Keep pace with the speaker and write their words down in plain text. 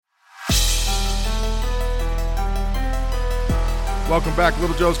Welcome back,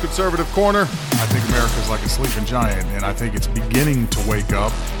 Little Joe's Conservative Corner. I think America's like a sleeping giant, and I think it's beginning to wake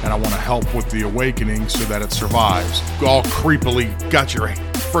up, and I want to help with the awakening so that it survives. All creepily got your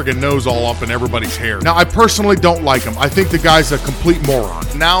friggin' nose all up in everybody's hair. Now, I personally don't like him. I think the guy's a complete moron.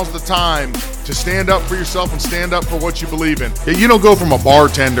 Now's the time to stand up for yourself and stand up for what you believe in. You don't go from a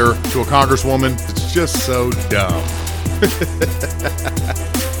bartender to a congresswoman. It's just so dumb.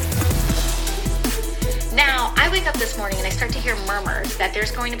 Now, I wake up this morning and I start to hear murmurs that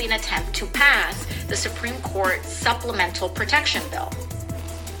there's going to be an attempt to pass the Supreme Court Supplemental Protection Bill.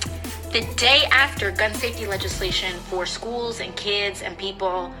 The day after gun safety legislation for schools and kids and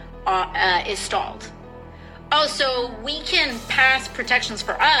people is stalled. Oh, so we can pass protections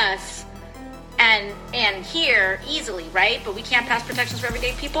for us and here easily, right? But we can't pass protections for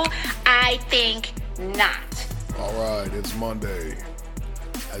everyday people? I think not. All right, it's Monday.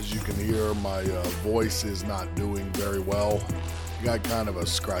 As you can hear, my voice is not doing very well. I got kind of a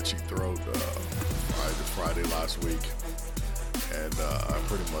scratchy throat Friday last week, and I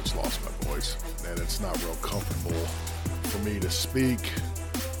pretty much lost my voice, and it's not real comfortable for me to speak,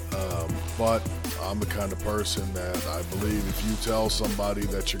 but I'm the kind of person that I believe if you tell somebody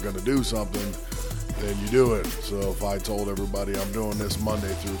that you're going to do something, then you do it. So if I told everybody I'm doing this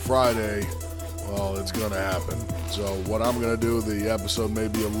Monday through Friday, well, it's going to happen. So what I'm going to do, the episode may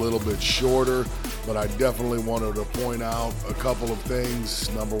be a little bit shorter, but I definitely wanted to point out a couple of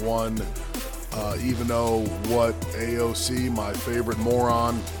things. Number one, even though what AOC, my favorite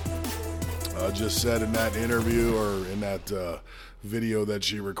moron, just said in that interview or in that video that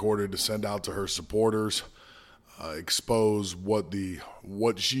she recorded to send out to her supporters, expose what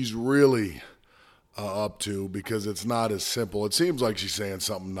she's really up to, because it's not as simple. It seems like she's saying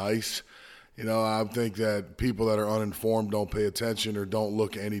something nice. You know, I think that people that are uninformed, don't pay attention, or don't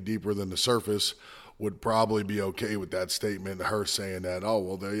look any deeper than the surface would probably be okay with that statement, her saying that, oh,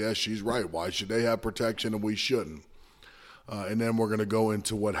 well, yeah, she's right. Why should they have protection and we shouldn't? And then we're going to go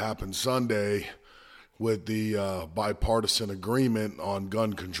into what happened Sunday with the bipartisan agreement on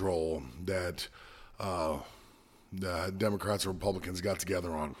gun control that the Democrats and Republicans got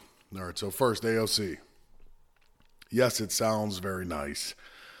together on. All right, so first, AOC. Yes, it sounds very nice.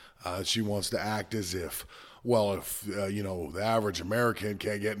 She wants to act as if, well, if, the average American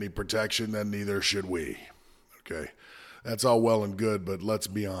can't get any protection, then neither should we. Okay, that's all well and good, but let's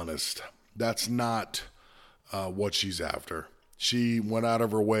be honest. That's not what she's after. She went out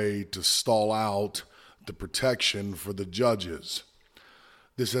of her way to stall out the protection for the judges.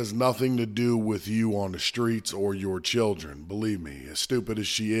 This has nothing to do with you on the streets or your children. Believe me, as stupid as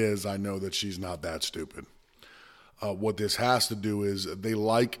she is, I know that she's not that stupid. What this has to do is they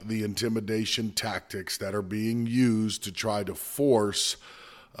like the intimidation tactics that are being used to try to force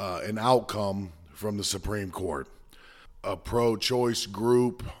an outcome from the Supreme Court. A pro-choice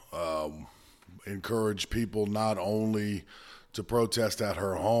group encouraged people not only to protest at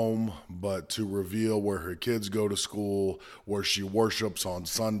her home, but to reveal where her kids go to school, where she worships on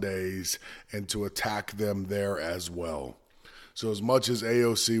Sundays, and to attack them there as well. So as much as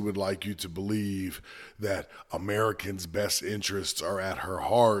AOC would like you to believe that Americans' best interests are at her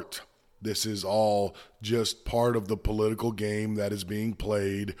heart, this is all just part of the political game that is being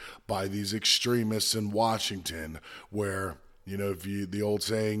played by these extremists in Washington, where, the old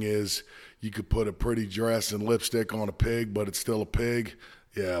saying is, you could put a pretty dress and lipstick on a pig, but it's still a pig.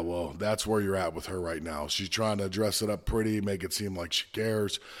 Yeah, well, that's where you're at with her right now. She's trying to dress it up pretty, make it seem like she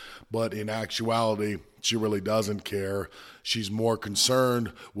cares, but in actuality, she really doesn't care. She's more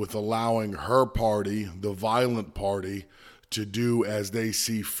concerned with allowing her party, the violent party, to do as they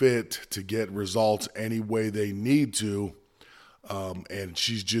see fit to get results any way they need to. And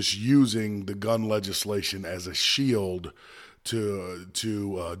she's just using the gun legislation as a shield to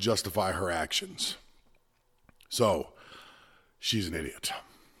justify her actions. So, she's an idiot.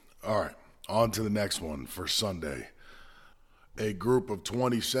 All right, on to the next one for Sunday. A group of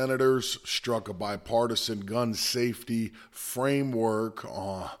 20 senators struck a bipartisan gun safety framework,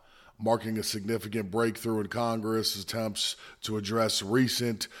 marking a significant breakthrough in Congress' attempts to address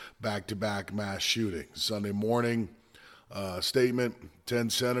recent back-to-back mass shootings. Sunday morning statement, 10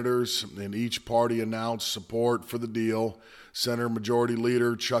 senators in each party announced support for the deal. Senate Majority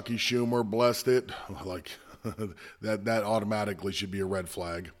Leader Chuckie Schumer blessed it. Like, that automatically should be a red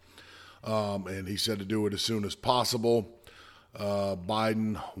flag. And he said to do it as soon as possible.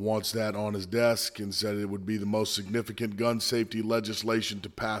 Biden wants that on his desk and said it would be the most significant gun safety legislation to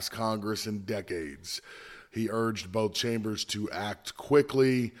pass Congress in decades. He urged both chambers to act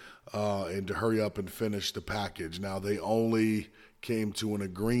quickly and to hurry up and finish the package. Now, they only came to an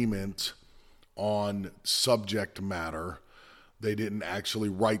agreement on subject matter. They didn't actually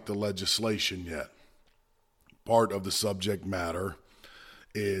write the legislation yet. Part of the subject matter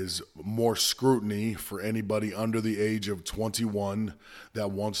is more scrutiny for anybody under the age of 21 that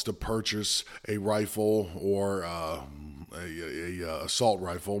wants to purchase a rifle or a assault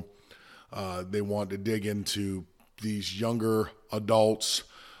rifle. They want to dig into these younger adults'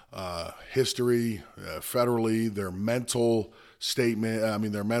 history, federally, their mental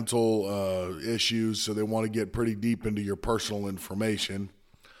their mental issues. So they want to get pretty deep into your personal information.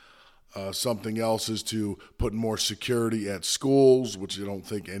 Something else is to put more security at schools, which I don't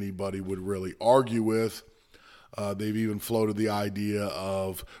think anybody would really argue with. They've even floated the idea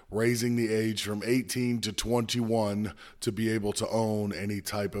of raising the age from 18 to 21 to be able to own any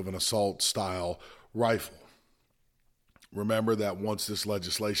type of an assault-style rifle. Remember that once this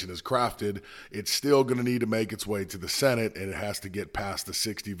legislation is crafted, it's still going to need to make its way to the Senate, and it has to get past the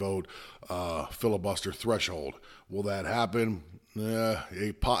 60-vote filibuster threshold. Will that happen?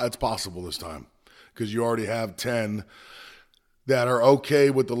 It's possible this time, because you already have 10 that are okay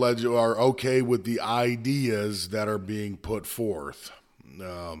with the ideas that are being put forth.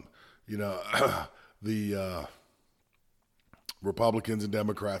 The Republicans and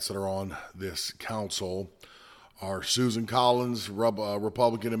Democrats that are on this council are Susan Collins,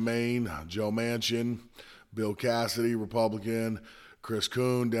 Republican in Maine, Joe Manchin, Bill Cassidy, Republican, Chris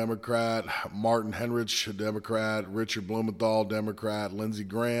Coon, Democrat, Martin Henrich, Democrat, Richard Blumenthal, Democrat, Lindsey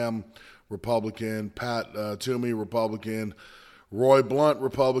Graham, Republican, Pat Toomey, Republican, Roy Blunt,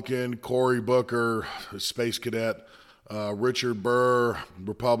 Republican, Cory Booker, Space Cadet, Richard Burr,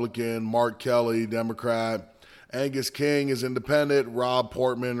 Republican, Mark Kelly, Democrat, Angus King is independent, Rob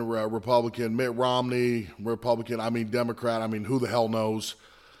Portman, Republican, Mitt Romney, Republican, Democrat, who the hell knows,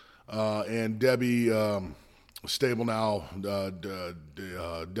 and Debbie Stabenow,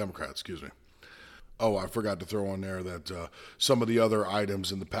 Democrat, excuse me. Oh, I forgot to throw in there that some of the other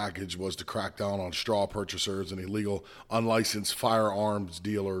items in the package was to crack down on straw purchasers and illegal unlicensed firearms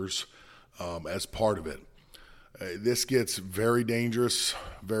dealers as part of it. This gets very dangerous,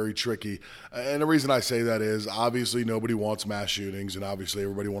 very tricky. And the reason I say that is obviously nobody wants mass shootings, and obviously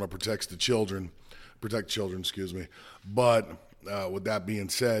everybody wants to protect children, But with that being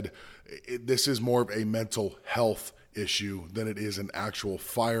said, this is more of a mental health issue than it is an actual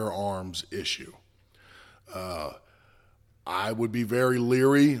firearms issue. I would be very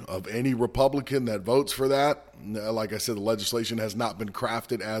leery of any Republican that votes for that. Like I said, the legislation has not been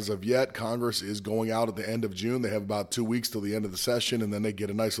crafted as of yet. Congress is going out at the end of June. They have about 2 weeks till the end of the session, and then they get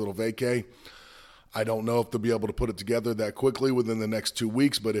a nice little vacay. I don't know if they'll be able to put it together that quickly within the next 2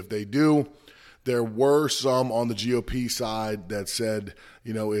 weeks, but if they do, there were some on the GOP side that said,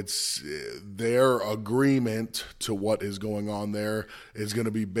 it's their agreement to what is going on there is going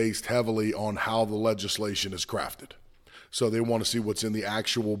to be based heavily on how the legislation is crafted. So they want to see what's in the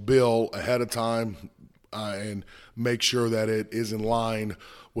actual bill ahead of time and make sure that it is in line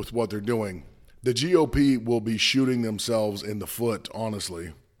with what they're doing. The GOP will be shooting themselves in the foot,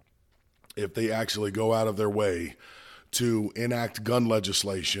 honestly, if they actually go out of their way to enact gun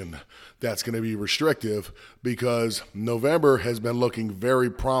legislation that's going to be restrictive, because November has been looking very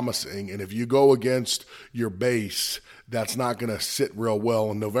promising. And if you go against your base, that's not going to sit real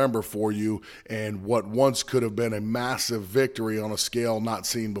well in November for you. And what once could have been a massive victory on a scale not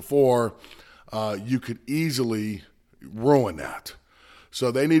seen before, you could easily ruin that.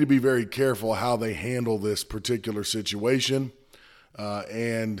 So they need to be very careful how they handle this particular situation.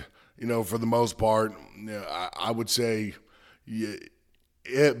 For the most part, I would say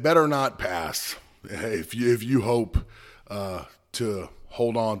it better not pass if you hope to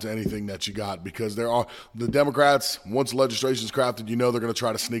hold on to anything that you got, because the Democrats, once legislation is crafted, they're going to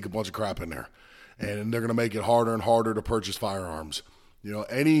try to sneak a bunch of crap in there, and they're going to make it harder and harder to purchase firearms.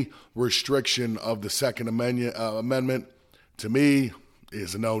 Any restriction of the Second Amendment, to me,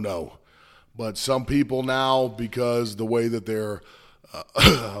 is a no-no. But some people now, because the way that they're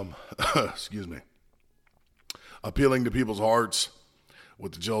appealing to people's hearts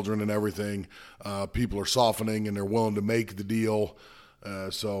with the children and everything, people are softening and they're willing to make the deal.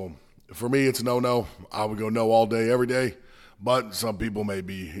 So for me, it's a no-no. I would go no all day, every day. But some people may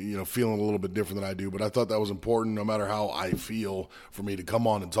be, feeling a little bit different than I do. But I thought that was important, no matter how I feel, for me to come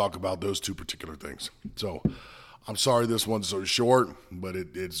on and talk about those two particular things. So I'm sorry this one's so short, but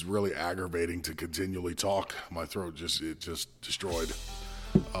it's really aggravating to continually talk. My throat just destroyed.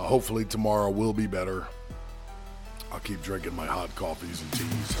 Hopefully tomorrow will be better. I'll keep drinking my hot coffees and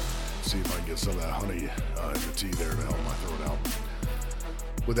teas. See if I can get some of that honey in the tea there to help my throat out.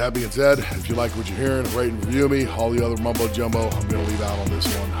 With that being said, if you like what you're hearing, rate and review me. All the other mumbo jumbo, I'm going to leave out on this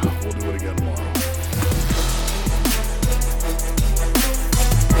one.